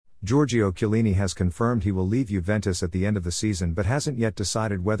Giorgio Chiellini has confirmed he will leave Juventus at the end of the season but hasn't yet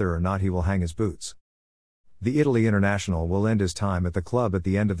decided whether or not he will hang his boots. The Italy international will end his time at the club at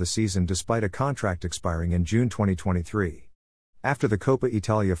the end of the season despite a contract expiring in June 2023. After the Coppa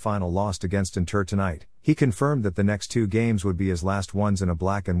Italia final lost against Inter tonight, he confirmed that the next 2 games would be his last ones in a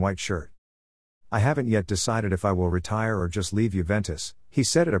black and white shirt. "I haven't yet decided if I will retire or just leave Juventus," he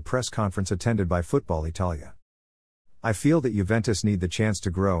said at a press conference attended by Football Italia. "I feel that Juventus need the chance to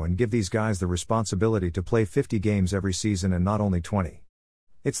grow and give these guys the responsibility to play 50 games every season and not only 20.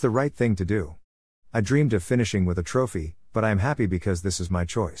 It's the right thing to do. I dreamed of finishing with a trophy, but I am happy because this is my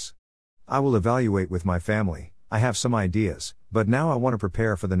choice. I will evaluate with my family. I have some ideas, but now I want to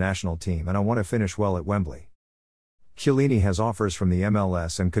prepare for the national team and I want to finish well at Wembley." Chiellini has offers from the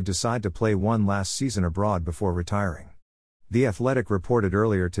MLS and could decide to play one last season abroad before retiring. The Athletic reported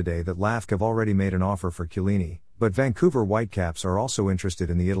earlier today that LAFC have already made an offer for Chiellini, but Vancouver Whitecaps are also interested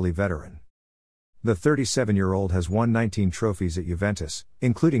in the Italy veteran. The 37-year-old has won 19 trophies at Juventus,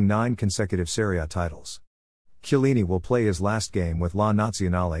 including 9 consecutive Serie A titles. Chiellini will play his last game with La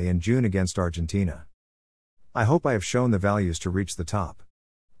Nazionale in June against Argentina. "I hope I have shown the values to reach the top.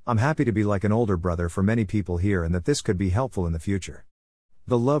 I'm happy to be like an older brother for many people here and that this could be helpful in the future.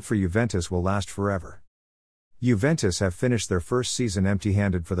 The love for Juventus will last forever." Juventus have finished their first season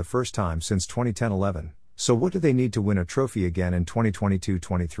empty-handed for the first time since 2010-11, so what do they need to win a trophy again in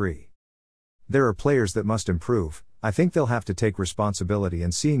 2022-23? "There are players that must improve. I think they'll have to take responsibility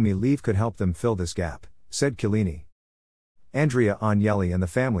and seeing me leave could help them fill this gap," said Chiellini. Andrea Agnelli and the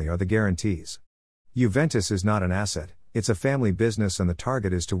family are the guarantees. Juventus is not an asset, it's a family business and the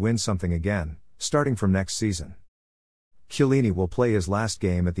target is to win something again, starting from next season. Chiellini will play his last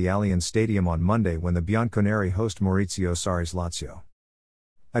game at the Allianz Stadium on Monday when the Bianconeri host Maurizio Sarri's Lazio.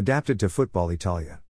 Adapted to Football Italia.